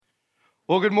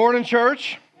Well, good morning,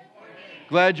 church.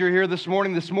 Glad you're here this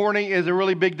morning. This morning is a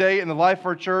really big day in the life of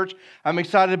our church. I'm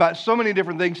excited about so many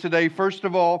different things today. First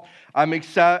of all, I'm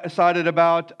excited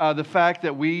about the fact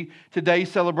that we today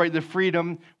celebrate the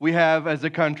freedom we have as a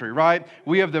country, right?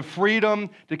 We have the freedom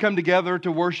to come together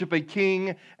to worship a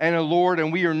King and a Lord,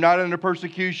 and we are not under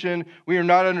persecution. We are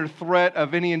not under threat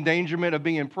of any endangerment of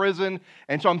being in prison,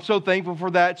 and so I'm so thankful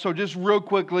for that. So just real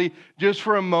quickly, just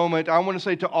for a moment, I want to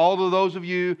say to all of those of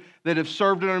you that have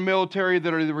served in our military,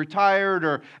 that are either retired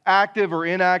or active or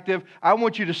inactive, I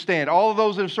want you to stand. All of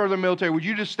those that have served in the military, would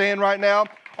you just stand right now?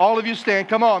 All of you stand.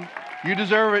 Come on. You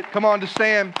deserve it. Come on to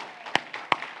stand.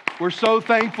 We're so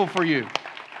thankful for you.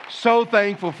 So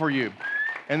thankful for you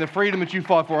and the freedom that you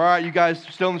fought for. All right, you guys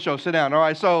still in the show. Sit down. All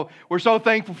right, so we're so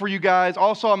thankful for you guys.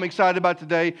 Also, I'm excited about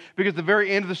today because at the very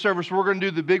end of the service, we're going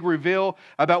to do the big reveal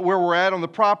about where we're at on the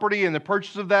property and the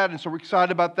purchase of that, and so we're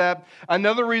excited about that.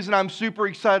 Another reason I'm super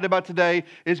excited about today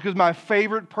is because my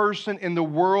favorite person in the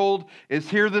world is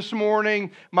here this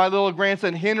morning. My little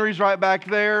grandson Henry's right back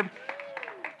there.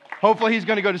 Hopefully he's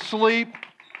going to go to sleep.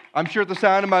 I'm sure at the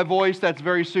sound of my voice, that's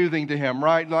very soothing to him,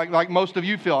 right? Like most of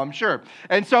you feel, I'm sure.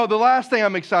 And so the last thing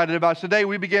I'm excited about, today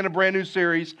we began a brand new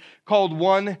series called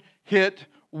One Hit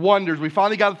Wonders. We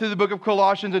finally got through the book of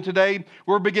Colossians, and today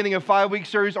we're beginning a 5-week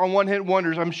series on one-hit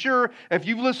wonders. I'm sure if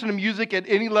you've listened to music at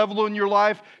any level in your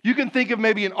life, you can think of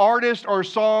maybe an artist or a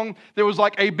song that was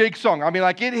like a big song. I mean,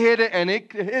 like it hit it, and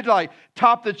it like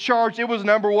topped the charts. It was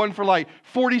number one for like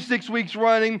 46 weeks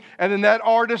running, and then that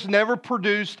artist never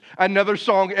produced another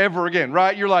song ever again,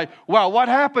 right? You're like, wow, what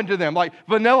happened to them? Like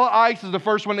Vanilla Ice is the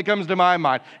first one that comes to my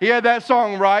mind. He had that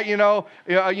song, right?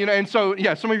 And so,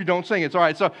 yeah, some of you don't sing it. It's all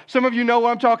right. So some of you know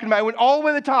what I'm talking about. It went all the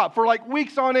way to the top for like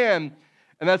weeks on end.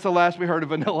 And that's the last we heard of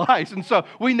Vanilla Ice. And so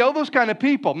we know those kind of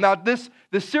people. Now, this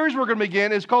series we're going to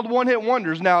begin is called One Hit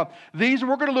Wonders. Now, we're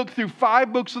going to look through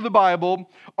 5 books of the Bible,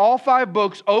 all 5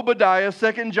 books, Obadiah,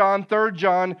 2 John, 3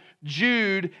 John,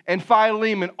 Jude, and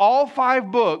Philemon. All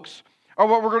 5 books are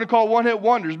what we're going to call One Hit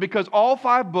Wonders because all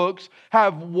 5 books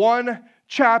have one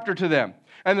chapter to them.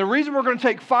 And the reason we're going to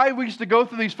take 5 weeks to go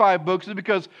through these 5 books is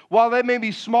because while they may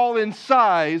be small in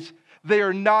size, they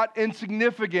are not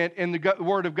insignificant in the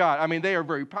Word of God. I mean, they are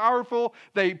very powerful.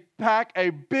 They pack a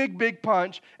big, big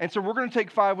punch. And so we're going to take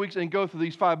 5 weeks and go through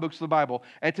these 5 books of the Bible.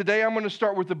 And today I'm going to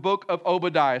start with the book of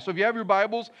Obadiah. So if you have your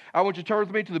Bibles, I want you to turn with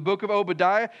me to the book of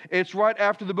Obadiah. It's right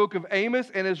after the book of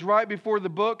Amos, and it's right before the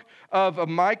book of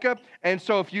Micah. And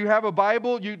so if you have a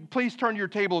Bible, you please turn to your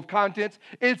table of contents.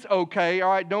 It's okay, all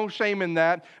right? No shame in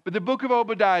that. But the book of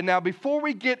Obadiah. Now, before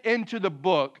we get into the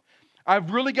book,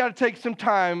 I've really got to take some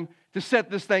time to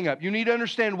set this thing up. You need to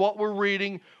understand what we're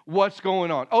reading, what's going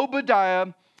on. Obadiah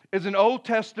is an Old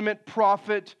Testament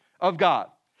prophet of God.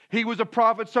 He was a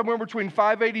prophet somewhere between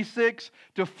 586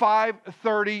 to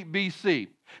 530 BC.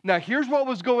 Now, here's what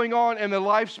was going on in the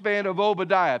lifespan of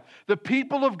Obadiah. The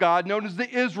people of God, known as the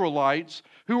Israelites,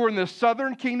 who were in the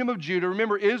southern kingdom of Judah.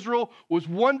 Remember, Israel was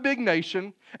one big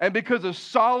nation, and because of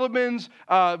Solomon's,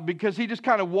 because he just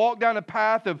kind of walked down a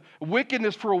path of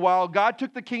wickedness for a while, God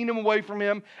took the kingdom away from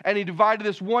him, and he divided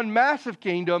this one massive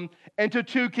kingdom into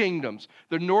 2 kingdoms.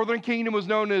 The northern kingdom was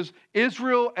known as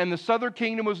Israel, and the southern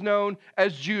kingdom was known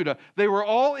as Judah. They were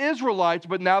all Israelites,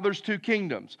 but now there's 2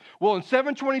 kingdoms. Well, in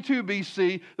 722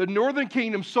 BC, the northern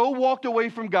kingdom so walked away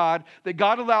from God that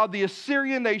God allowed the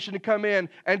Assyrian nation to come in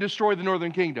and destroy the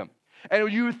northern kingdom.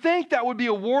 And you would think that would be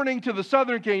a warning to the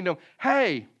southern kingdom.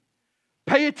 Hey,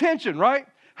 pay attention, right?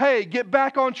 Hey, get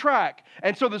back on track.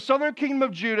 And so the southern kingdom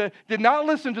of Judah did not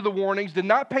listen to the warnings, did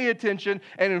not pay attention,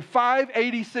 and in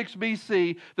 586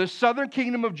 BC, the southern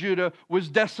kingdom of Judah was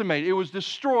decimated. It was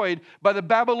destroyed by the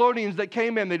Babylonians that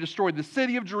came in. They destroyed the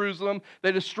city of Jerusalem,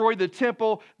 they destroyed the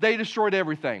temple, they destroyed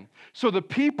everything. So the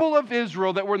people of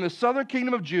Israel that were in the southern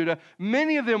kingdom of Judah,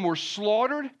 many of them were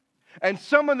slaughtered, and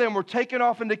some of them were taken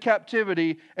off into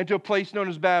captivity into a place known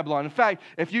as Babylon. In fact,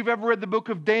 if you've ever read the book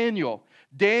of Daniel,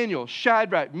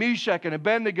 Shadrach, Meshach, and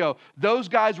Abednego, those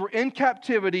guys were in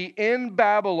captivity in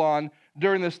Babylon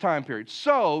during this time period.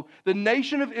 So the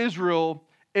nation of Israel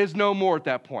is no more at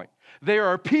that point. They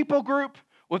are a people group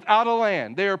without a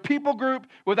land. They are a people group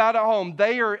without a home.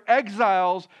 They are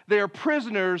exiles. They are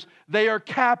prisoners. They are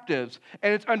captives.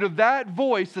 And it's under that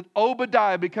voice that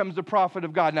Obadiah becomes the prophet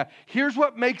of God. Now, here's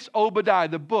what makes Obadiah,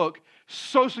 the book,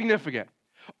 so significant.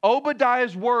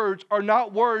 Obadiah's words are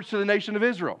not words to the nation of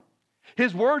Israel.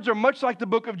 His words are much like the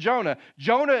book of Jonah.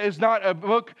 Jonah is not a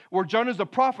book where Jonah is a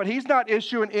prophet. He's not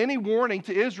issuing any warning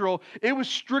to Israel. It was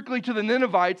strictly to the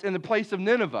Ninevites in the place of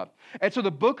Nineveh. And so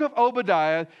the book of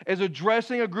Obadiah is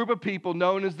addressing a group of people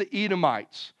known as the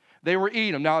Edomites. They were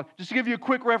Edom. Now, just to give you a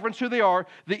quick reference who they are,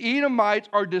 the Edomites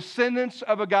are descendants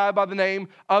of a guy by the name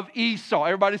of Esau.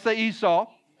 Everybody say Esau.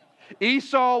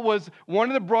 Esau was one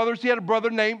of the brothers. He had a brother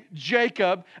named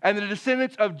Jacob, and the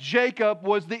descendants of Jacob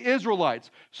was the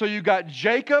Israelites. So you got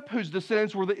Jacob, whose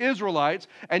descendants were the Israelites,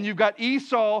 and you've got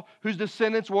Esau, whose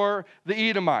descendants were the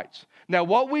Edomites. Now,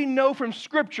 what we know from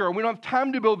Scripture, and we don't have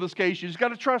time to build this case, you just got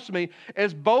to trust me,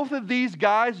 is both of these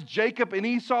guys, Jacob and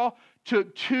Esau,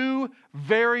 took two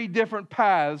very different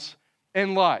paths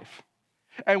in life.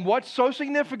 And what's so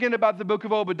significant about the book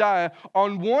of Obadiah,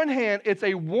 on one hand, it's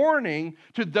a warning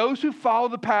to those who follow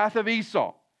the path of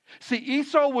Esau. See,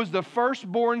 Esau was the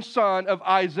firstborn son of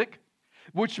Isaac,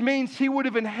 which means he would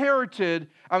have inherited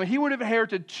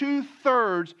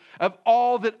 2/3 of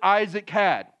all that Isaac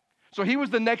had. So he was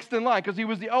the next in line because he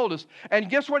was the oldest. And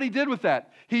guess what he did with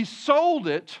that? He sold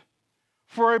it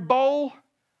for a bowl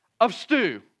of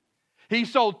stew. He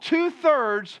sold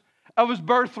 2/3 of his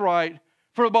birthright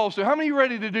for a bowl of stew. How many of you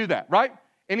ready to do that, right?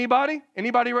 Anybody?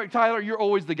 Anybody? Tyler, you're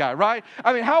always the guy, right?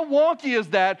 I mean, how wonky is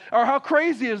that, or how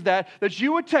crazy is that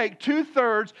you would take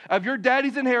 2/3 of your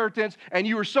daddy's inheritance and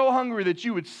you were so hungry that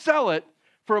you would sell it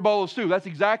for a bowl of stew? That's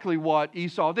exactly what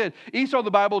Esau did. Esau,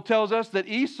 the Bible tells us that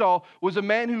Esau was a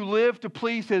man who lived to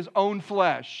please his own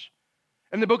flesh.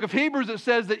 In the book of Hebrews, it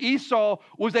says that Esau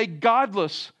was a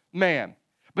godless man.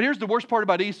 But here's the worst part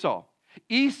about Esau.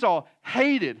 Esau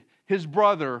hated his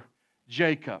brother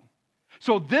Jacob.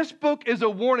 So this book is a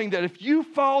warning that if you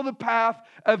follow the path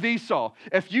of Esau,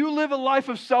 if you live a life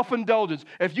of self-indulgence,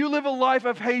 if you live a life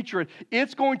of hatred,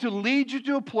 it's going to lead you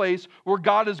to a place where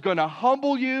God is going to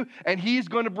humble you and He's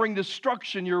going to bring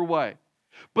destruction your way.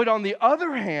 But on the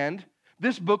other hand,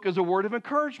 this book is a word of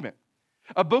encouragement.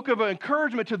 A book of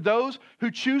encouragement to those who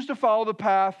choose to follow the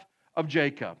path of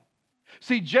Jacob.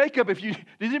 See, Jacob, does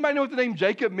anybody know what the name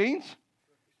Jacob means?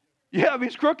 Yeah, it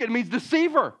means crooked. It means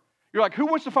deceiver. You're like, who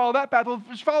wants to follow that path? Well,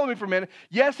 just follow me for a minute.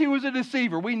 Yes, he was a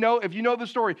deceiver. We know, if you know the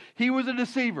story, he was a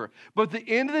deceiver. But at the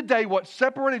end of the day, what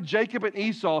separated Jacob and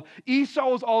Esau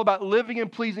was all about living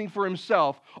and pleasing for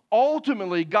himself.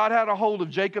 Ultimately, God had a hold of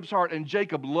Jacob's heart, and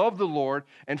Jacob loved the Lord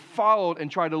and followed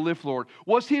and tried to live for the Lord.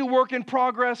 Was he a work in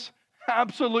progress?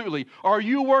 Absolutely. Are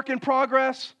you a work in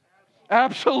progress?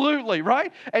 Absolutely,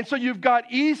 right? And so you've got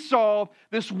Esau,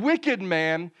 this wicked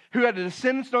man who had a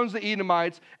descendants known as the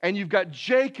Edomites, and you've got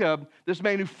Jacob, this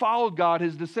man who followed God,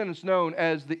 his descendants known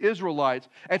as the Israelites.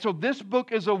 And so this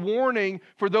book is a warning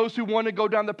for those who want to go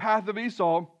down the path of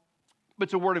Esau, but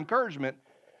it's a word of encouragement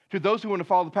to those who want to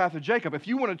follow the path of Jacob. If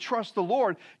you want to trust the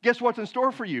Lord, guess what's in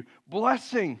store for you?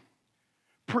 Blessing,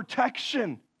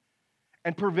 protection,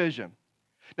 and provision.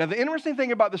 Now, the interesting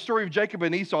thing about the story of Jacob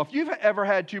and Esau, if you've ever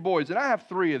had two boys, and I have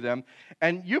 3 of them,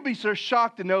 and you'll be so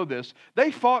shocked to know this,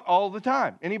 they fought all the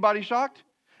time. Anybody shocked?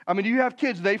 I mean, do you have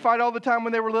kids, they fight all the time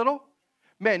when they were little?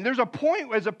 Man, there's a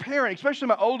point as a parent, especially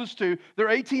my oldest 2, they're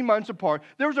 18 months apart.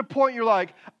 There was a point you're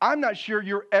like, I'm not sure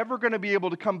you're ever going to be able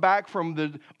to come back from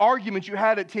the arguments you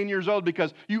had at 10 years old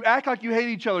because you act like you hate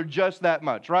each other just that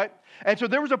much, right? And so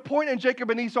there was a point in Jacob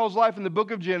and Esau's life in the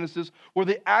book of Genesis where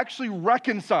they actually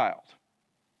reconciled.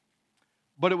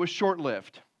 But it was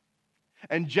short-lived.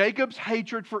 And Esau's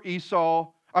hatred for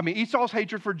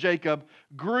Jacob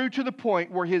grew to the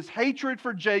point where his hatred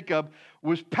for Jacob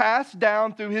was passed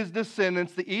down through his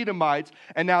descendants, the Edomites,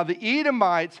 and now the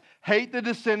Edomites hate the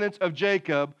descendants of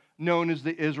Jacob, known as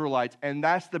the Israelites. And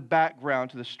that's the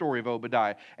background to the story of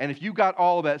Obadiah. And if you got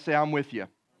all of that, say, I'm with you.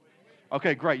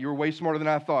 Okay, great. You were way smarter than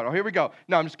I thought. Oh, here we go.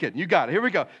 No, I'm just kidding. You got it. Here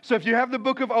we go. So if you have the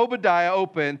book of Obadiah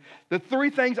open, the 3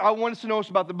 things I want us to notice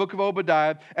about the book of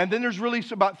Obadiah, and then there's really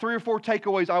about 3 or 4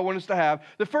 takeaways I want us to have.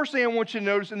 The first thing I want you to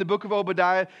notice in the book of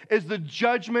Obadiah is the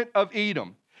judgment of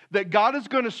Edom. That God is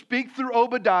going to speak through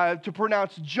Obadiah to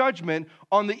pronounce judgment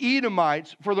on the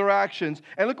Edomites for their actions.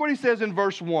 And look what he says in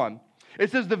verse 1. It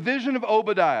says, the vision of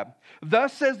Obadiah.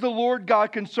 Thus says the Lord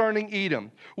God concerning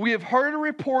Edom. We have heard a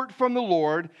report from the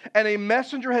Lord, and a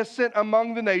messenger has sent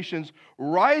among the nations.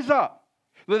 Rise up.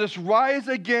 Let us rise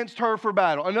against her for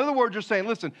battle. In other words, you're saying,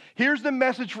 listen, here's the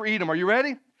message for Edom. Are you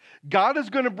ready? God is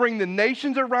going to bring the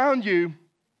nations around you,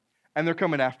 and they're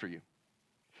coming after you.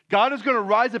 God is going to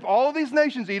rise up all of these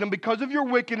nations, Edom, because of your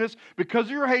wickedness, because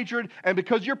of your hatred, and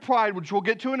because of your pride, which we'll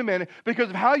get to in a minute, because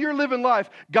of how you're living life.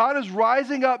 God is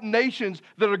rising up nations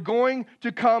that are going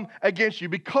to come against you.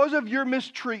 Because of your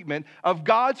mistreatment of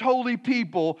God's holy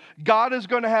people, God is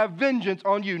going to have vengeance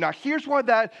on you. Now, here's why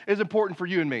that is important for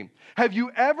you and me. Have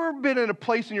you ever been in a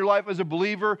place in your life as a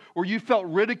believer where you felt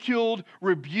ridiculed,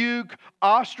 rebuked,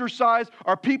 ostracized,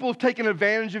 or people have taken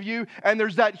advantage of you, and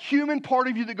there's that human part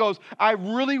of you that goes, I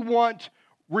really want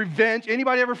revenge.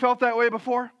 Anybody ever felt that way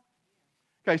before?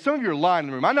 Okay, some of you are lying in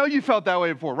the room. I know you felt that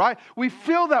way before, right? We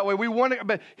feel that way. We want it,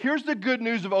 but here's the good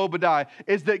news of Obadiah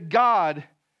is that God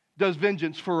does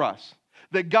vengeance for us.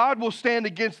 That God will stand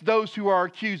against those who are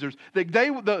accusers.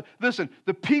 That listen,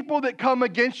 the people that come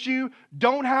against you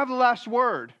don't have the last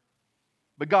word,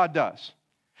 but God does.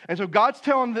 And so God's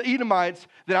telling the Edomites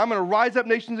that I'm going to rise up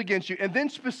nations against you. And then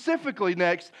specifically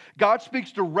next, God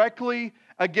speaks directly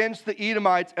against the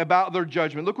Edomites about their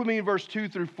judgment. Look with me in verse 2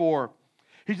 through 4.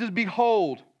 He says,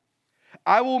 behold,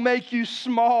 I will make you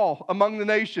small among the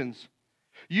nations.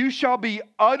 You shall be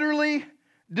utterly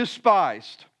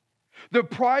despised. The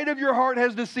pride of your heart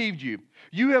has deceived you.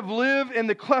 You have lived in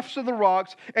the clefts of the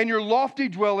rocks and your lofty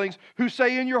dwellings, who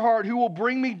say in your heart, who will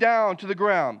bring me down to the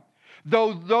ground?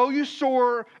 Though you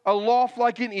soar aloft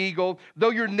like an eagle, though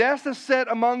your nest is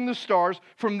set among the stars,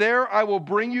 from there I will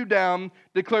bring you down,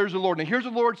 declares the Lord. Now here's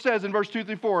what the Lord says in verse 2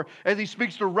 through 4, as he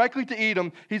speaks directly to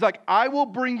Edom. He's like, I will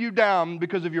bring you down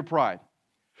because of your pride.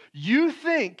 You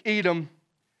think, Edom,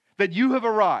 that you have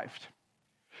arrived.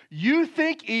 You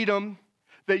think, Edom,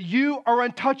 that you are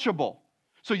untouchable.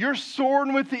 So you're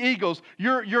soaring with the eagles.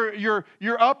 You're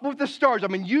up with the stars. I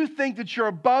mean, you think that you're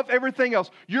above everything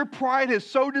else. Your pride has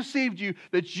so deceived you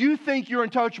that you think you're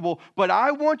untouchable. But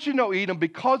I want you to know, Edom,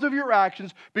 because of your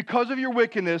actions, because of your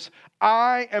wickedness,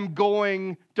 I am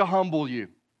going to humble you.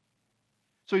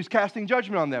 So he's casting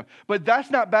judgment on them. But that's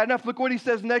not bad enough. Look what he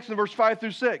says next in verse 5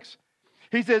 through 6.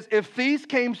 He says, if thieves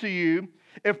came to you,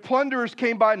 if plunderers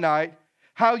came by night,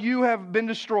 how you have been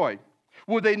destroyed.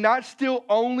 Would they not steal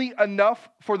only enough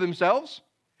for themselves?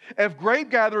 If grape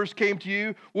gatherers came to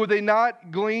you, would they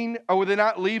not glean, or would they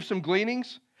not leave some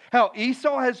gleanings? How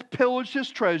Esau has pillaged his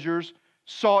treasures,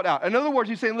 sought out. In other words,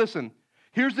 he's saying, listen,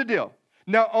 here's the deal.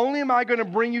 Not only am I going to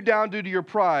bring you down due to your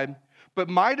pride, but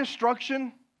my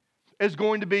destruction is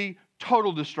going to be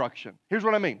total destruction. Here's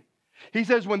what I mean. He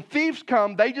says, when thieves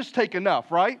come, they just take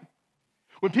enough, right?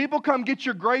 When people come get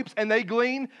your grapes and they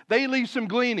glean, they leave some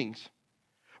gleanings.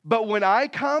 But when I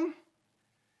come,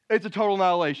 it's a total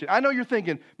annihilation. I know you're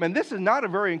thinking, man, this is not a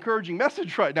very encouraging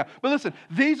message right now. But listen,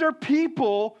 these are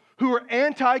people who are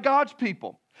anti-God's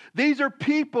people. These are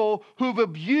people who've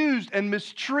abused and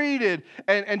mistreated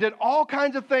and did all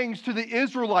kinds of things to the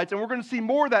Israelites. And we're going to see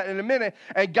more of that in a minute.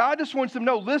 And God just wants them to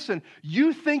know, listen,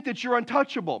 you think that you're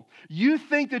untouchable. You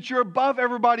think that you're above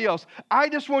everybody else. I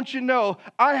just want you to know,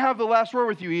 I have the last word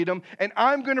with you, Edom, and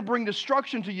I'm going to bring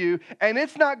destruction to you. And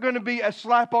it's not going to be a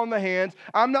slap on the hands.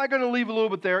 I'm not going to leave a little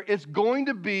bit there. It's going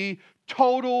to be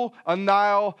total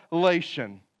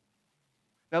annihilation.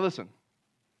 Now listen,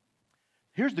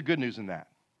 here's the good news in that.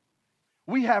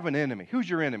 We have an enemy. Who's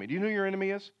your enemy? Do you know who your enemy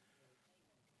is?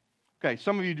 Okay,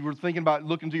 some of you were thinking about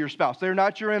looking to your spouse. They're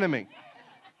not your enemy.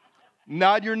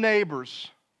 Not your neighbors.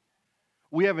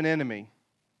 We have an enemy.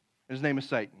 His name is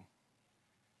Satan.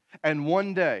 And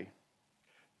one day,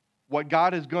 what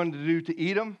God is going to do to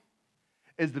Edom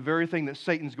is the very thing that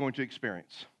Satan's going to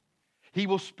experience. He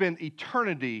will spend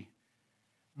eternity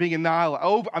being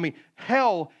annihilated.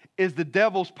 Hell is the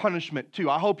devil's punishment too.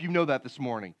 I hope you know that this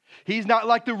morning. He's not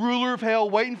like the ruler of hell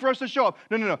waiting for us to show up.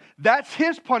 No. That's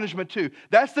his punishment too.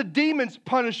 That's the demon's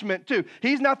punishment too.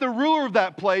 He's not the ruler of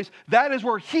that place. That is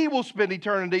where he will spend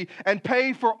eternity and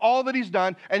pay for all that he's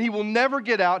done, and he will never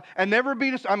get out and never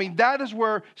be that is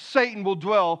where Satan will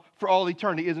dwell for all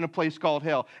eternity, is in a place called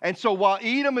hell. And so while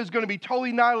Edom is going to be totally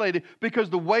annihilated because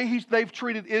the way they've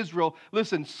treated Israel,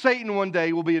 listen, Satan one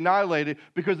day will be annihilated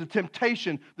because of the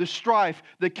temptation, the strife,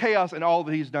 the chaos, and all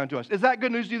that he's done to us. Is that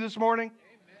good news to you this morning?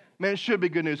 Man, it should be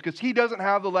good news because he doesn't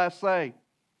have the last say.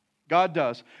 God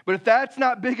does. But if that's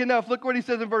not big enough, look what he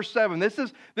says in verse 7. This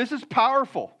is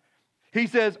powerful. He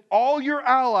says, all your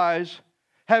allies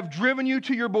have driven you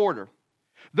to your border.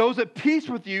 Those at peace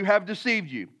with you have deceived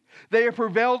you. They have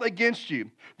prevailed against you.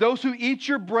 Those who eat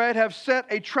your bread have set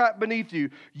a trap beneath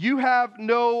you. You have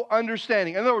no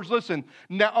understanding. In other words, listen,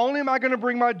 not only am I going to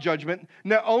bring my judgment,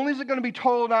 not only is it going to be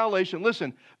total annihilation,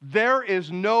 listen, there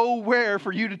is nowhere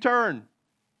for you to turn.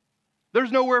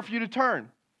 There's nowhere for you to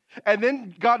turn. And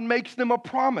then God makes them a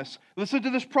promise. Listen to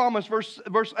this promise,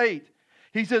 verse 8.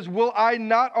 He says, will I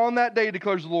not on that day,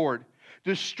 declares the Lord,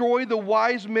 destroy the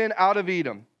wise men out of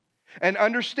Edom, and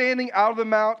understanding out of the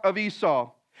mount of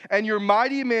Esau? And your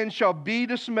mighty men shall be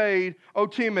dismayed, O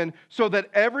Teman, so that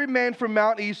every man from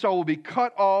Mount Esau will be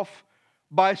cut off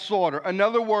by slaughter. In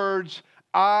other words,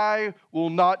 I will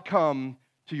not come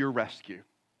to your rescue.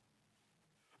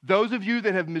 Those of you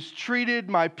that have mistreated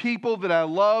my people that I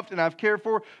loved and I've cared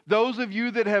for, those of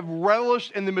you that have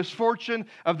relished in the misfortune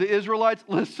of the Israelites,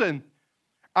 listen,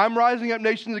 I'm rising up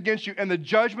nations against you, and the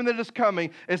judgment that is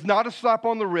coming is not a slap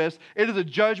on the wrist. It is a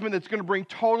judgment that's going to bring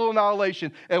total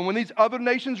annihilation. And when these other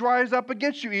nations rise up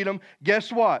against you, Edom,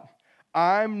 guess what?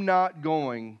 I'm not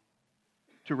going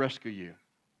to rescue you.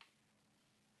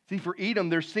 See, for Edom,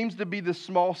 there seems to be this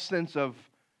small sense of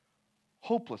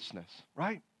hopelessness,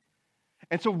 right?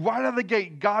 And so right out of the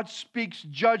gate, God speaks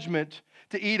judgment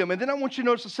to Edom. And then I want you to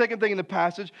notice the second thing in the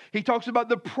passage. He talks about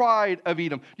the pride of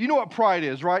Edom. You know what pride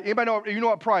is, right? Anybody know? You know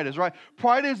what pride is, right?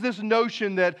 Pride is this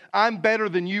notion that I'm better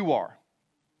than you are.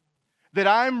 That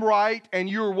I'm right and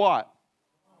you're what?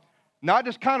 Not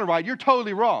just kind of right, you're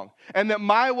totally wrong. And that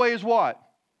my way is what?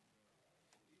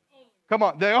 Come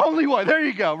on, the only way. There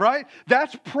you go, right?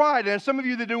 That's pride. And some of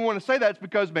you that didn't want to say that, it's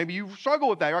because maybe you struggle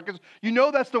with that, right? Because you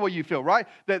know that's the way you feel, right?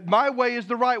 That my way is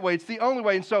the right way. It's the only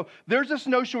way. And so there's this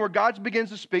notion where God begins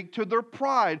to speak to their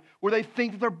pride, where they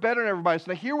think that they're better than everybody else.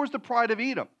 Now, here was the pride of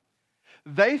Edom.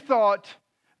 They thought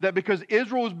that because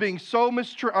Israel was being so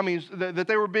that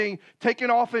they were being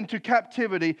taken off into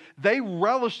captivity, they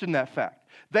relished in that fact.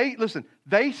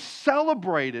 They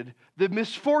celebrated the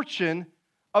misfortune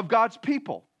of God's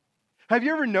people. Have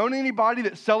you ever known anybody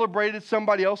that celebrated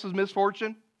somebody else's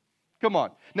misfortune? Come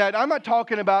on. Now, I'm not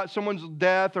talking about someone's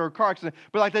death or a car accident,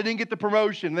 but like they didn't get the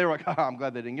promotion. They were like, I'm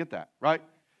glad they didn't get that, right?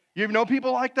 You ever know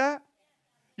people like that?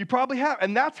 You probably have.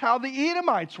 And that's how the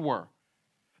Edomites were.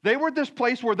 They were at this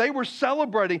place where they were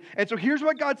celebrating. And so here's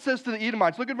what God says to the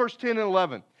Edomites. Look at verse 10 and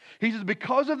 11. He says,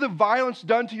 because of the violence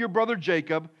done to your brother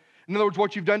Jacob, in other words,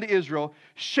 what you've done to Israel,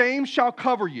 shame shall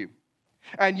cover you,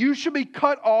 and you shall be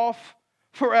cut off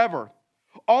forever.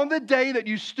 On the day that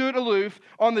you stood aloof,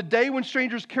 on the day when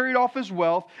strangers carried off his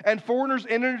wealth, and foreigners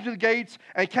entered into the gates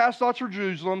and cast lots for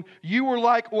Jerusalem, you were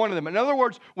like one of them. In other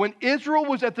words, when Israel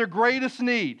was at their greatest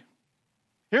need,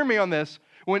 hear me on this,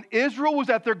 when Israel was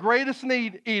at their greatest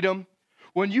need, Edom,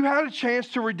 when you had a chance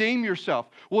to redeem yourself,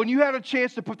 when you had a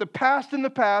chance to put the past in the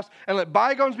past and let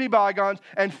bygones be bygones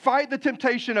and fight the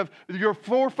temptation of your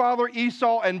forefather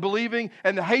Esau and believing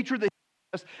and the hatred that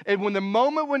and when the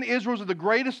moment when Israel was at the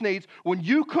greatest needs, when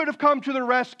you could have come to the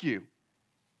rescue,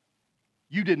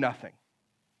 you did nothing.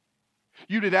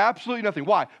 You did absolutely nothing.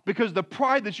 Why? Because the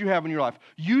pride that you have in your life.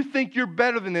 You think you're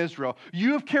better than Israel.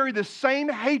 You have carried the same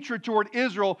hatred toward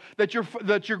Israel that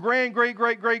your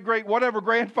great whatever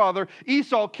grandfather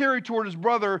Esau carried toward his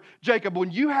brother Jacob.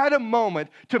 When you had a moment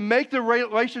to make the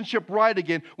relationship right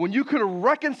again, when you could have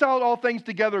reconciled all things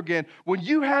together again, when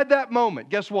you had that moment,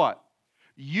 guess what?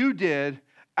 You did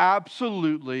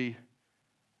absolutely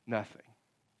nothing.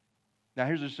 Now,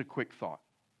 here's just a quick thought.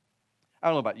 I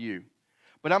don't know about you,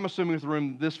 but I'm assuming with the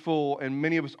room this full and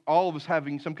many of us, all of us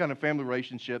having some kind of family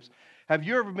relationships, have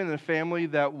you ever been in a family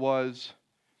that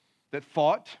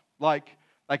fought, like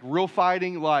real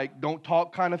fighting, like don't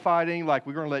talk kind of fighting, like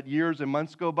we're going to let years and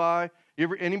months go by?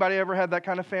 Anybody ever had that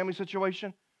kind of family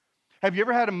situation? Have you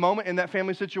ever had a moment in that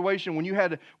family situation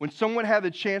when someone had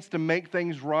the chance to make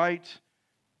things right,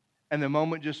 and the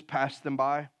moment just passed them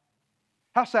by?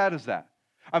 How sad is that?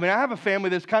 I mean, I have a family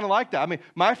that's kind of like that. I mean,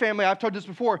 my family, I've told this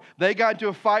before, they got into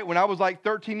a fight when I was like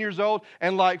 13 years old,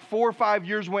 and like 4 or 5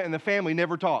 years went and the family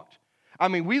never talked. I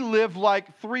mean, we lived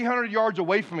like 300 yards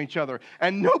away from each other,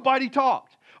 and nobody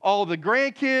talked. All the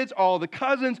grandkids, all the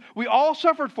cousins, we all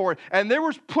suffered for it. And there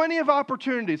was plenty of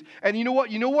opportunities. And you know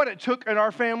what? You know what it took in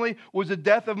our family was the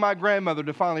death of my grandmother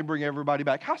to finally bring everybody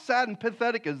back. How sad and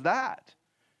pathetic is that?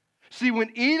 See,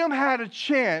 when Edom had a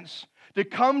chance to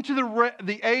come to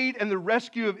the aid and the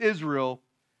rescue of Israel,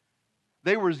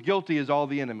 they were as guilty as all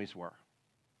the enemies were.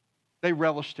 They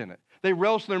relished in it. They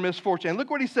relished in their misfortune. And look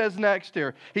what he says next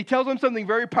here. He tells them something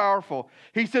very powerful.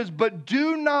 He says, but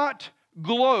do not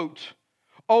gloat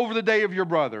over the day of your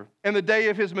brother and the day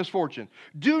of his misfortune.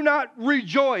 Do not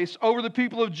rejoice over the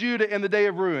people of Judah in the day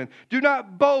of ruin. Do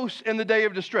not boast in the day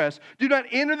of distress. Do not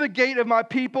enter the gate of my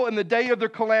people in the day of their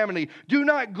calamity. Do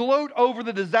not gloat over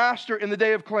the disaster in the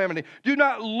day of calamity. Do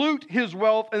not loot his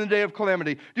wealth in the day of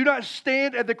calamity. Do not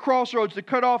stand at the crossroads to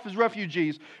cut off his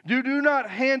refugees. Do not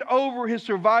hand over his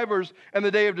survivors in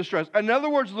the day of distress. In other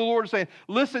words, the Lord is saying,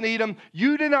 listen, Edom,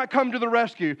 you did not come to the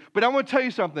rescue, but I want to tell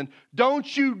you something.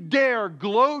 Don't you dare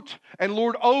gloat and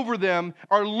lord over them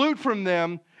or loot from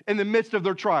them in the midst of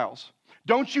their trials.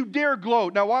 Don't you dare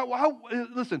gloat. Now,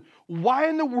 why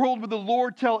in the world would the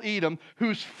Lord tell Edom,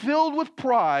 who's filled with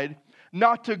pride,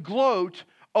 not to gloat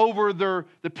over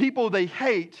the people they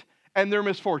hate and their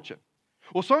misfortune?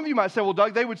 Well, some of you might say, well,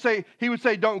 Doug, he would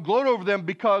say, don't gloat over them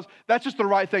because that's just the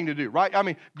right thing to do, right? I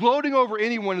mean, gloating over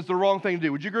anyone is the wrong thing to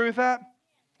do. Would you agree with that?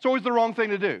 It's always the wrong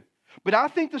thing to do. But I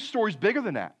think the story's bigger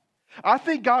than that. I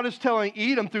think God is telling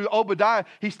Edom through Obadiah,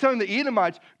 he's telling the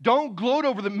Edomites, don't gloat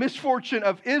over the misfortune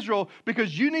of Israel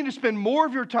because you need to spend more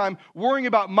of your time worrying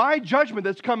about my judgment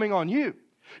that's coming on you.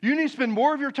 You need to spend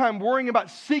more of your time worrying about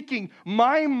seeking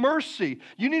my mercy.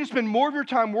 You need to spend more of your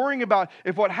time worrying about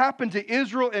if what happened to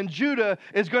Israel and Judah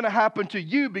is going to happen to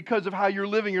you because of how you're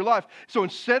living your life. So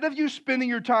instead of you spending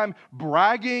your time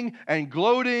bragging and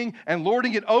gloating and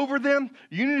lording it over them,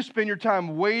 you need to spend your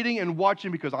time waiting and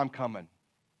watching because I'm coming.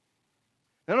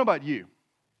 I don't know about you,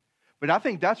 but I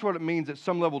think that's what it means at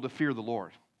some level to fear the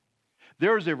Lord.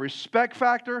 There is a respect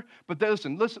factor, but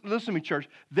listen to me, church.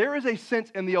 There is a sense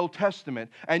in the Old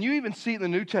Testament, and you even see it in the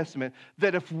New Testament,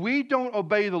 that if we don't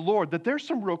obey the Lord, that there's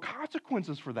some real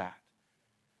consequences for that.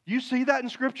 You see that in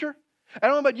Scripture? I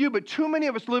don't know about you, but too many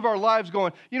of us live our lives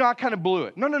going, I kind of blew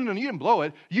it. No, you didn't blow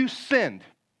it. You sinned.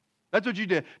 That's what you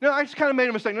did. No, I just kind of made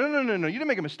a mistake. No, you didn't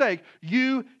make a mistake.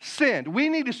 You sinned. We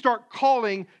need to start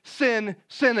calling sin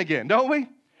again, don't we?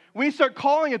 We need to start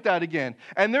calling it that again.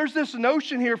 And there's this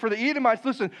notion here for the Edomites,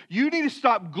 listen, you need to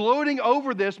stop gloating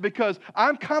over this because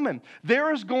I'm coming.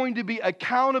 There is going to be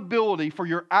accountability for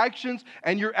your actions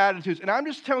and your attitudes. And I'm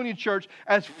just telling you, church,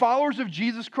 as followers of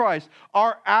Jesus Christ,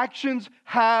 our actions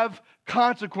have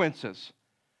consequences.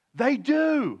 They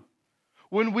do.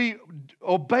 When we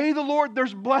obey the Lord,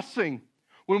 there's blessing.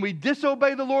 When we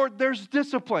disobey the Lord, there's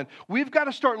discipline. We've got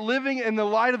to start living in the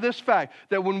light of this fact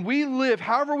that when we live,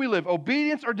 however we live,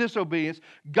 obedience or disobedience,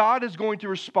 God is going to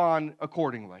respond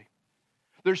accordingly.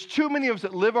 There's too many of us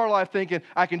that live our life thinking,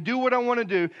 I can do what I want to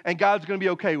do, and God's going to be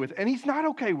okay with it. And He's not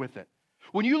okay with it.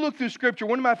 When you look through Scripture,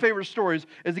 one of my favorite stories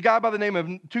is two guys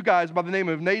by the name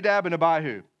of Nadab and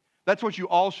Abihu. That's what you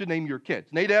all should name your kids.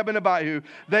 Nadab and Abihu.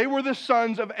 They were the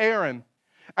sons of Aaron.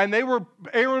 And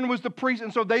Aaron was the priest,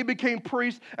 and so they became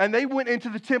priests, and they went into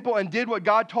the temple and did what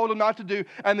God told them not to do,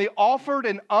 and they offered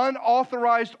an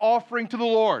unauthorized offering to the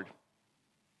Lord.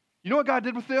 You know what God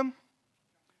did with them?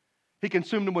 He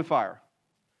consumed them with fire.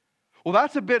 Well,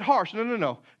 that's a bit harsh.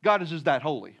 No. God is just that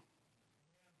holy.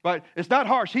 But it's not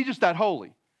harsh. He's just that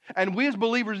holy. And we as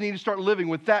believers need to start living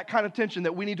with that kind of tension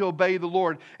that we need to obey the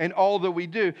Lord in all that we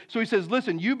do. So he says,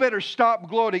 listen, you better stop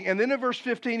gloating. And then in verse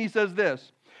 15, he says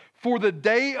this. For the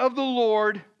day of the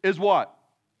Lord is what?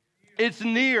 It's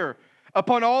near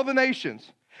upon all the nations.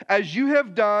 As you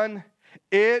have done,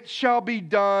 it shall be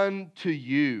done to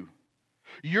you.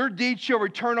 Your deeds shall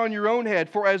return on your own head.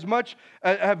 For as much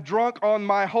have drunk on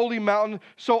my holy mountain,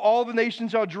 so all the nations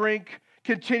shall drink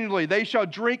continually. They shall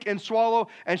drink and swallow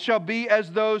and shall be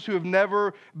as those who have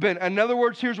never been. In other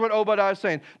words, here's what Obadiah is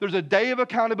saying. There's a day of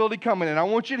accountability coming. And I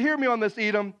want you to hear me on this,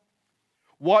 Edom.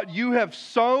 What you have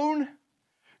sown,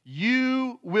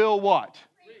 you will what?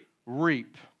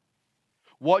 Reap.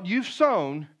 What you've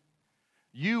sown,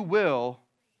 you will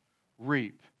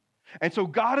reap. And so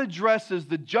God addresses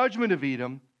the judgment of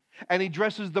Edom, and He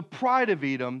addresses the pride of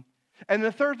Edom. And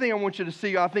the third thing I want you to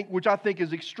see, which I think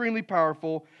is extremely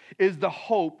powerful, is the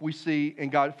hope we see in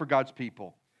God for God's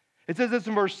people. It says this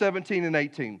in verse 17 and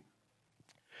 18.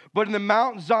 But in the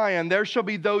Mount Zion there shall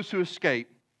be those who escape,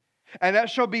 and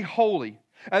that shall be holy.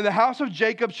 And the house of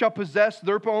Jacob shall possess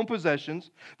their own possessions.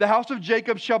 The house of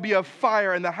Jacob shall be a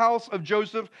fire, and the house of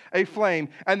Joseph a flame,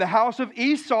 and the house of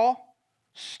Esau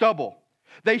stubble.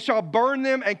 They shall burn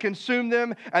them and consume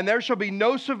them, and there shall be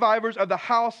no survivors of the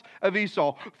house of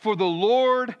Esau, for the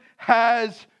Lord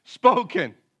has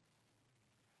spoken.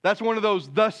 That's one of those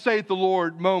thus saith the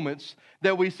Lord moments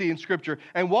that we see in Scripture.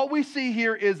 And what we see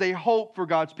here is a hope for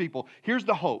God's people. Here's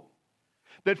the hope.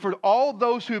 That for all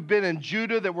those who've been in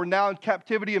Judah that were now in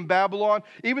captivity in Babylon,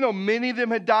 even though many of them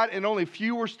had died and only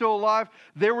few were still alive,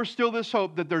 there was still this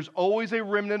hope that there's always a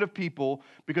remnant of people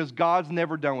because God's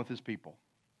never done with His people.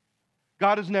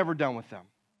 God is never done with them.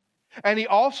 And He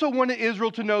also wanted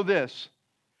Israel to know this,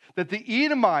 that the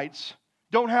Edomites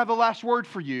don't have the last word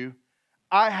for you.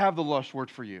 I have the last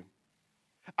word for you.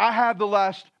 I have the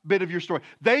last bit of your story.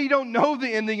 They don't know the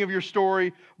ending of your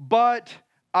story, but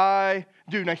I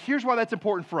do. Now, here's why that's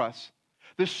important for us.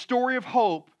 The story of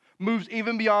hope moves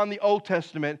even beyond the Old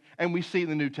Testament, and we see it in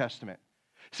the New Testament.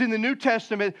 See, in the New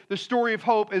Testament, the story of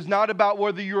hope is not about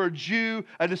whether you're a Jew,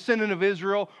 a descendant of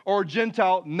Israel, or a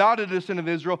Gentile, not a descendant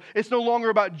of Israel. It's no longer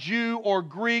about Jew or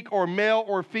Greek or male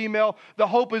or female. The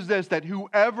hope is this, that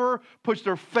whoever puts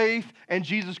their faith in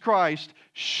Jesus Christ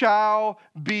shall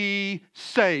be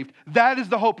saved. That is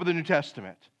the hope of the New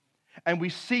Testament. And we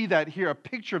see that here, a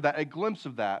picture of that, a glimpse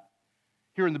of that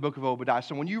here in the book of Obadiah.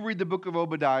 So when you read the book of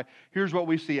Obadiah, here's what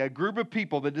we see. A group of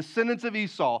people, the descendants of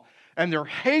Esau, and their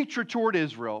hatred toward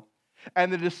Israel,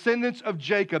 and the descendants of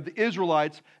Jacob, the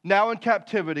Israelites, now in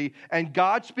captivity. And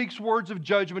God speaks words of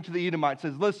judgment to the Edomites,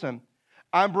 says, listen,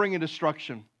 I'm bringing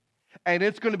destruction. And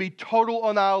it's going to be total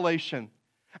annihilation.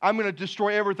 I'm going to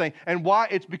destroy everything. And why?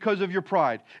 It's because of your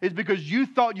pride. It's because you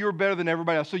thought you were better than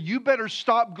everybody else. So you better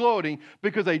stop gloating,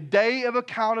 because a day of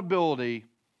accountability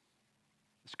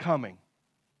is coming.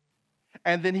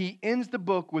 And then he ends the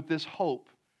book with this hope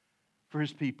for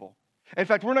his people. In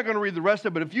fact, we're not going to read the rest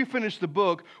of it, but if you finish the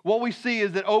book, what we see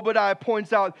is that Obadiah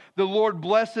points out the Lord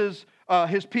blesses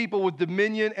his people with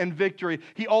dominion and victory.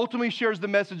 He ultimately shares the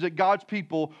message that God's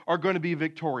people are going to be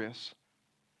victorious.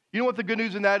 You know what the good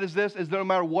news in that is this? Is that no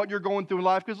matter what you're going through in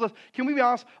life, because can we be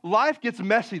honest? Life gets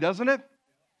messy, doesn't it?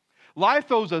 Life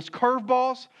throws us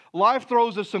curveballs. Life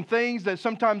throws us some things that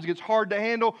sometimes gets hard to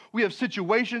handle. We have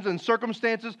situations and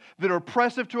circumstances that are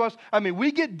oppressive to us. I mean,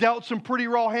 we get dealt some pretty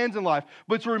raw hands in life.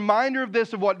 But it's a reminder of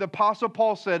this, of what the Apostle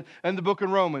Paul said in the book of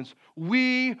Romans.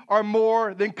 We are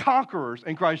more than conquerors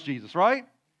in Christ Jesus, right?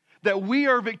 That we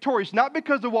are victorious, not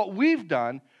because of what we've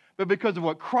done, but because of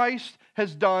what Christ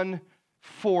has done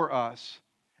for us.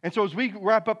 And so as we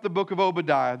wrap up the book of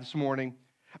Obadiah this morning,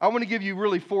 I want to give you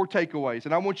really 4 takeaways,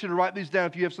 and I want you to write these down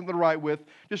if you have something to write with.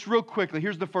 Just real quickly,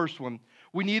 here's the first one.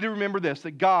 We need to remember this,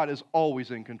 that God is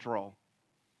always in control.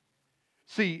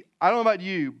 See, I don't know about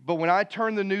you, but when I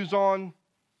turn the news on,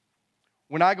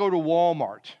 when I go to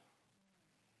Walmart,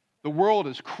 the world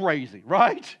is crazy,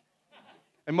 right?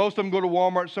 And most of them go to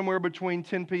Walmart somewhere between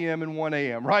 10 p.m. and 1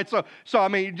 a.m., right? So I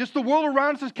mean, just the world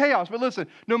around us is chaos. But listen,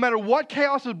 no matter what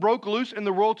chaos has broke loose in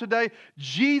the world today,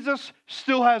 Jesus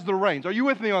still has the reins. Are you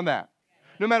with me on that?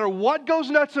 No matter what goes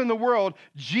nuts in the world,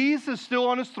 Jesus is still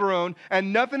on his throne,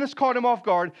 and nothing has caught him off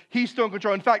guard. He's still in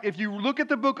control. In fact, if you look at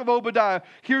the book of Obadiah,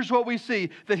 here's what we see,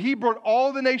 that he brought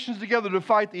all the nations together to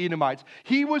fight the Edomites.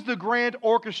 He was the grand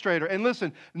orchestrator. And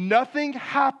listen, nothing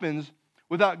happens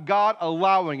without God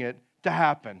allowing it to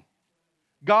happen.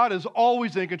 God is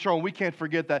always in control, and we can't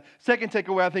forget that. Second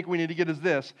takeaway I think we need to get is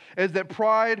this, is that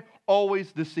pride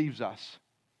always deceives us.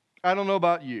 I don't know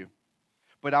about you,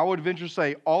 but I would venture to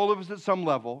say all of us at some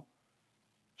level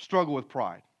struggle with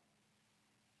pride.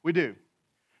 We do.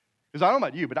 Because I don't know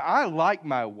about you, but I like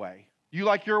my way. You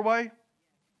like your way?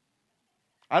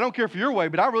 I don't care for your way,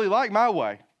 but I really like my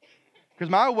way.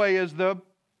 Because my way is the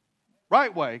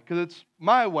right way, because it's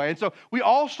my way. And so we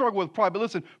all struggle with pride. But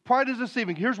listen, pride is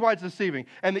deceiving. Here's why it's deceiving.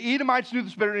 And the Edomites knew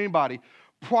this better than anybody.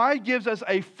 Pride gives us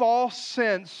a false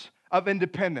sense of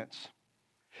independence.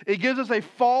 It gives us a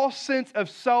false sense of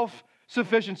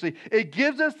self-sufficiency. It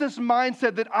gives us this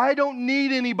mindset that I don't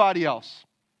need anybody else.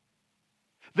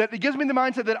 That it gives me the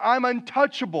mindset that I'm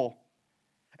untouchable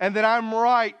and that I'm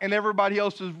right and everybody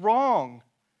else is wrong.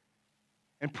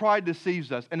 And pride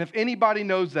deceives us. And if anybody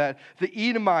knows that, the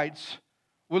Edomites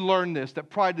would learn this, that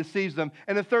pride deceives them.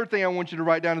 And the third thing I want you to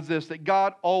write down is this, that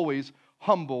God always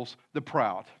humbles the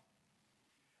proud.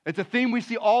 It's a theme we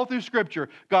see all through Scripture.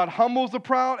 God humbles the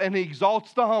proud and he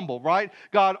exalts the humble, right?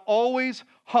 God always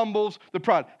humbles the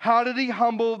proud. How did he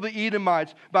humble the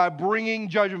Edomites? By bringing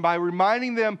judgment, by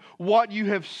reminding them what you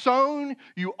have sown,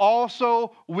 you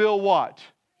also will what?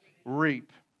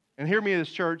 Reap. And hear me,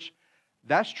 this church,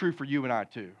 that's true for you and I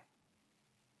too.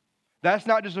 That's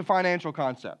not just a financial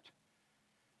concept.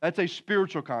 That's a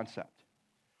spiritual concept.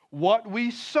 What we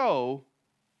sow,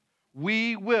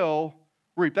 we will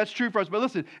reap. That's true for us. But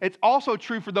listen, it's also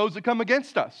true for those that come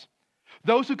against us.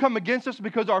 Those who come against us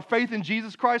because of our faith in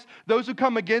Jesus Christ, those who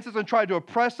come against us and try to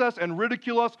oppress us and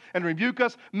ridicule us and rebuke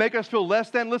us, make us feel less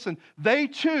than, listen, they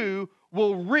too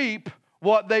will reap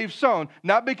what they've sown.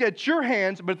 Not at your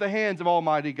hands, but at the hands of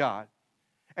Almighty God.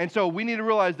 And so we need to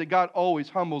realize that God always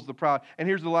humbles the proud. And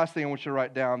here's the last thing I want you to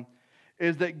write down,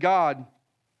 is that God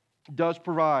does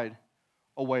provide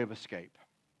a way of escape.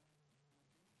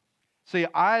 See,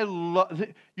 I love,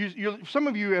 some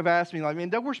of you have asked me, like, man,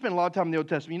 Doug, we're spending a lot of time in the Old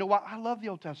Testament. You know why? I love the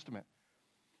Old Testament.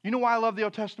 You know why I love the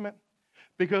Old Testament?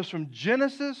 Because from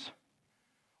Genesis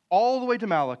all the way to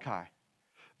Malachi,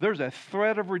 there's a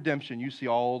thread of redemption you see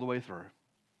all the way through.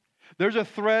 There's a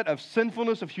thread of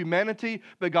sinfulness of humanity,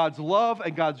 but God's love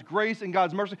and God's grace and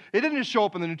God's mercy. It didn't just show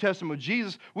up in the New Testament with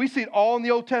Jesus. We see it all in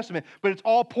the Old Testament, but it's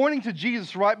all pointing to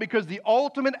Jesus, right? Because the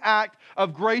ultimate act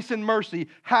of grace and mercy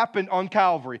happened on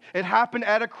Calvary. It happened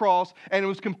at a cross, and it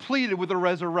was completed with a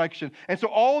resurrection. And so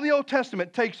all the Old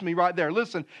Testament takes me right there.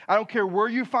 Listen, I don't care where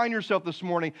you find yourself this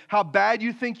morning, how bad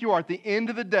you think you are, at the end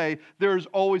of the day, there is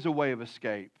always a way of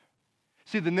escape.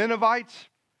 See, the Ninevites,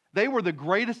 they were the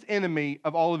greatest enemy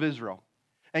of all of Israel.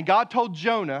 And God told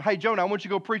Jonah, hey, Jonah, I want you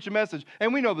to go preach a message.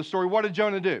 And we know the story. What did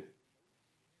Jonah do?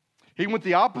 He went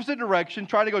the opposite direction,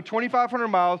 tried to go 2,500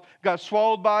 miles, got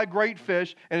swallowed by a great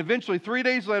fish, and eventually 3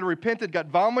 days later repented, got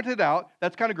vomited out.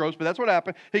 That's kind of gross, but that's what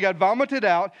happened. He got vomited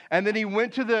out, and then he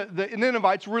went to the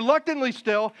Ninevites, reluctantly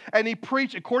still, and he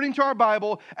preached, according to our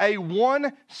Bible, a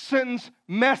one-sentence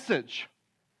message.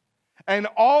 And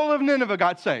all of Nineveh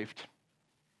got saved.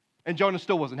 And Jonah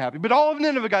still wasn't happy, but all of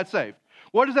Nineveh got saved.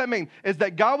 What does that mean? Is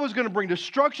that God was going to bring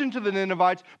destruction to the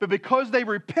Ninevites, but because they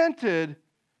repented,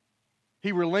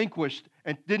 He relinquished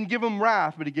and didn't give them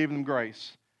wrath, but He gave them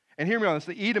grace. And hear me on this,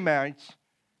 the Edomites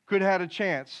could have had a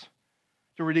chance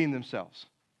to redeem themselves.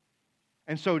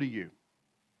 And so do you.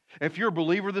 If you're a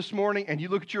believer this morning and you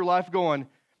look at your life going,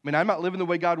 man, I'm not living the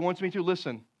way God wants me to,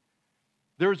 listen,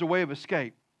 there's a way of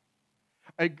escape.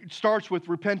 It starts with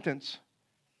repentance.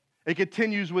 It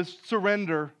continues with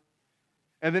surrender.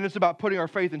 And then it's about putting our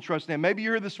faith and trust in Him. Maybe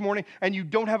you're here this morning and you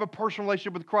don't have a personal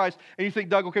relationship with Christ. And you think,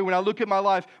 Doug, okay, when I look at my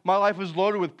life is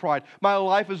loaded with pride. My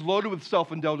life is loaded with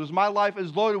self-indulgence. My life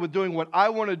is loaded with doing what I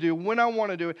want to do, when I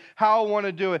want to do it, how I want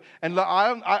to do it.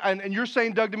 And you're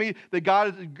saying, Doug, to me, that God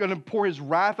is going to pour His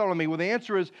wrath out on me. Well, the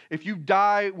answer is, if you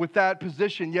die with that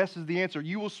position, yes is the answer.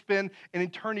 You will spend an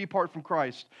eternity apart from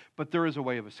Christ. But there is a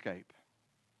way of escape.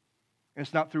 And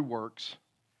it's not through works.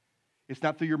 It's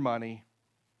not through your money.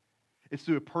 It's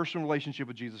through a personal relationship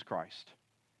with Jesus Christ.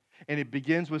 And it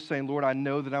begins with saying, Lord, I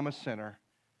know that I'm a sinner,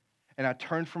 and I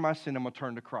turn from my sin, I'm going to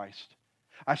turn to Christ.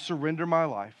 I surrender my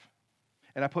life,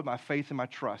 and I put my faith and my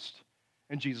trust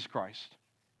in Jesus Christ.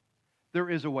 There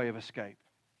is a way of escape.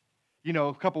 You know,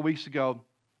 a couple weeks ago,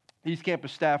 East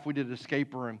Campus staff, we did an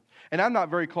escape room. And I'm not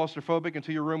very claustrophobic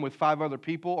until you're in a room with 4 other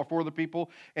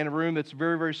people in a room that's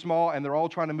very, very small, and they're all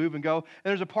trying to move and go. And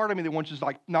there's a part of me that wants to just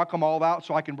like knock them all out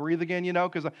so I can breathe again, you know,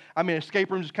 because escape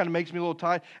room just kind of makes me a little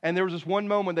tight. And there was this one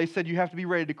moment they said you have to be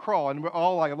ready to crawl. And we're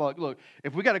all like, look,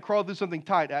 if we got to crawl through something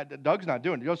tight, Doug's not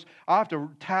doing it. I have to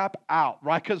tap out,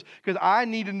 right? Because I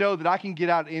need to know that I can get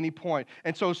out at any point.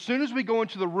 And so as soon as we go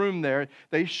into the room there,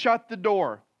 they shut the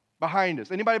door behind us.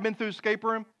 Anybody been through escape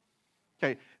room?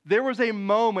 Okay, there was a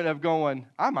moment of going,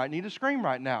 I might need to scream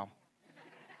right now.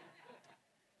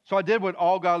 So I did what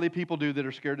all godly people do that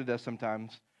are scared to death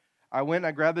sometimes. I went and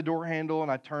I grabbed the door handle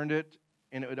and I turned it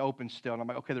and it would open still. And I'm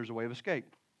like, okay, there's a way of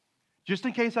escape. Just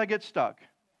in case I get stuck,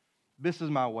 this is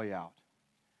my way out.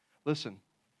 Listen,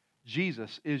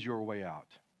 Jesus is your way out.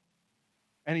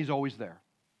 And He's always there.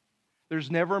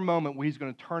 There's never a moment where He's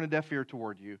going to turn a deaf ear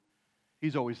toward you.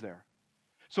 He's always there.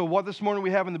 So what this morning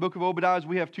we have in the book of Obadiah is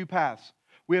we have 2 paths.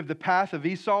 We have the path of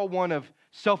Esau, one of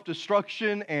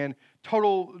self-destruction and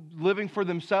total living for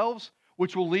themselves,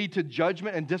 which will lead to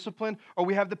judgment and discipline. Or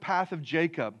we have the path of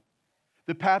Jacob,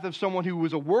 the path of someone who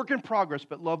was a work in progress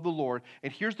but loved the Lord.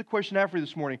 And here's the question I have for you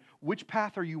this morning. Which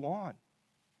path are you on?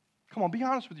 Come on, be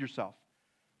honest with yourself.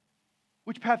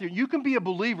 Which path are you? You can be a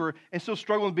believer and still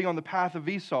struggle with being on the path of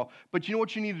Esau. But you know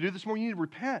what you need to do this morning? You need to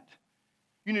repent.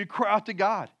 You need to cry out to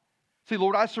God. Say,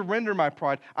 Lord, I surrender my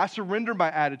pride. I surrender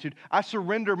my attitude. I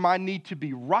surrender my need to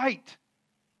be right.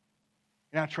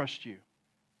 And I trust you.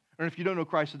 And if you don't know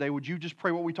Christ today, would you just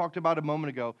pray what we talked about a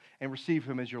moment ago and receive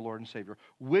Him as your Lord and Savior?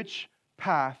 Which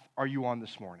path are you on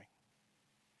this morning?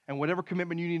 And whatever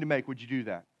commitment you need to make, would you do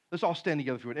that? Let's all stand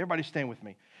together if you would. Everybody stand with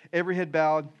me. Every head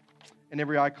bowed and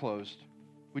every eye closed.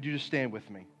 Would you just stand with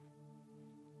me?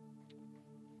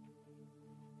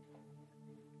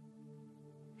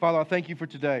 Father, I thank you for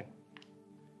today.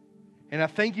 And I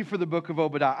thank you for the book of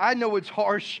Obadiah. I know it's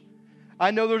harsh.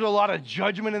 I know there's a lot of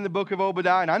judgment in the book of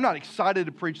Obadiah, and I'm not excited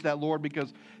to preach that, Lord,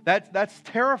 because that's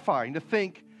terrifying to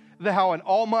think that how an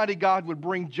almighty God would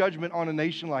bring judgment on a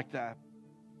nation like that.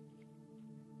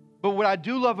 But what I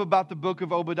do love about the book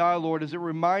of Obadiah, Lord, is it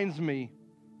reminds me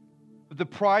that the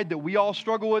pride that we all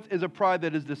struggle with is a pride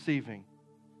that is deceiving.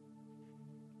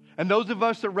 And those of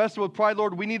us that wrestle with pride,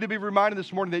 Lord, we need to be reminded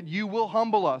this morning that you will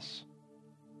humble us.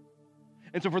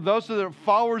 And so for those that are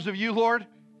followers of you, Lord,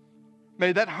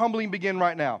 may that humbling begin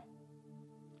right now.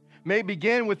 May it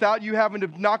begin without you having to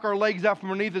knock our legs out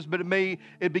from underneath us, but may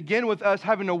it begin with us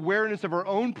having awareness of our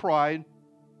own pride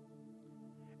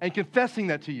and confessing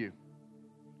that to you,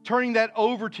 turning that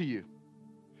over to you,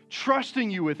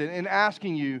 trusting you with it, and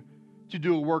asking you to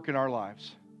do a work in our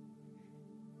lives.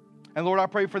 And Lord, I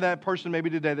pray for that person maybe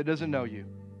today that doesn't know you.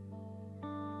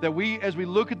 That as we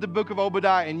look at the book of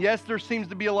Obadiah, and yes, there seems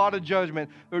to be a lot of judgment,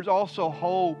 there's also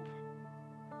hope.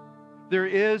 There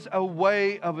is a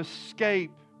way of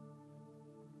escape.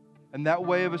 And that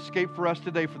way of escape for us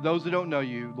today, for those that don't know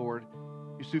you, Lord,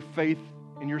 is through faith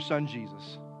in your Son,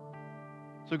 Jesus.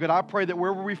 So God, I pray that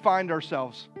wherever we find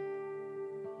ourselves,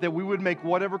 that we would make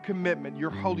whatever commitment your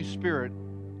Holy Spirit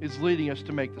is leading us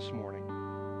to make this morning.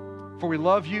 For we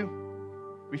love you.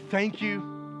 We thank you.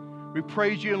 We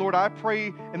praise you. And Lord, I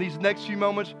pray in these next few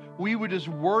moments, we would just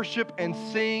worship and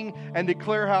sing and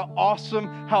declare how awesome,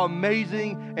 how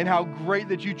amazing, and how great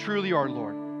that you truly are,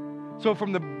 Lord. So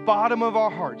from the bottom of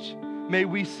our hearts, may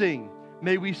we sing,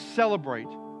 may we celebrate,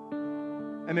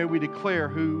 and may we declare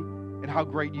who and how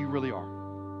great you really are.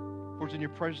 For it's in your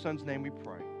precious Son's name we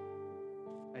pray.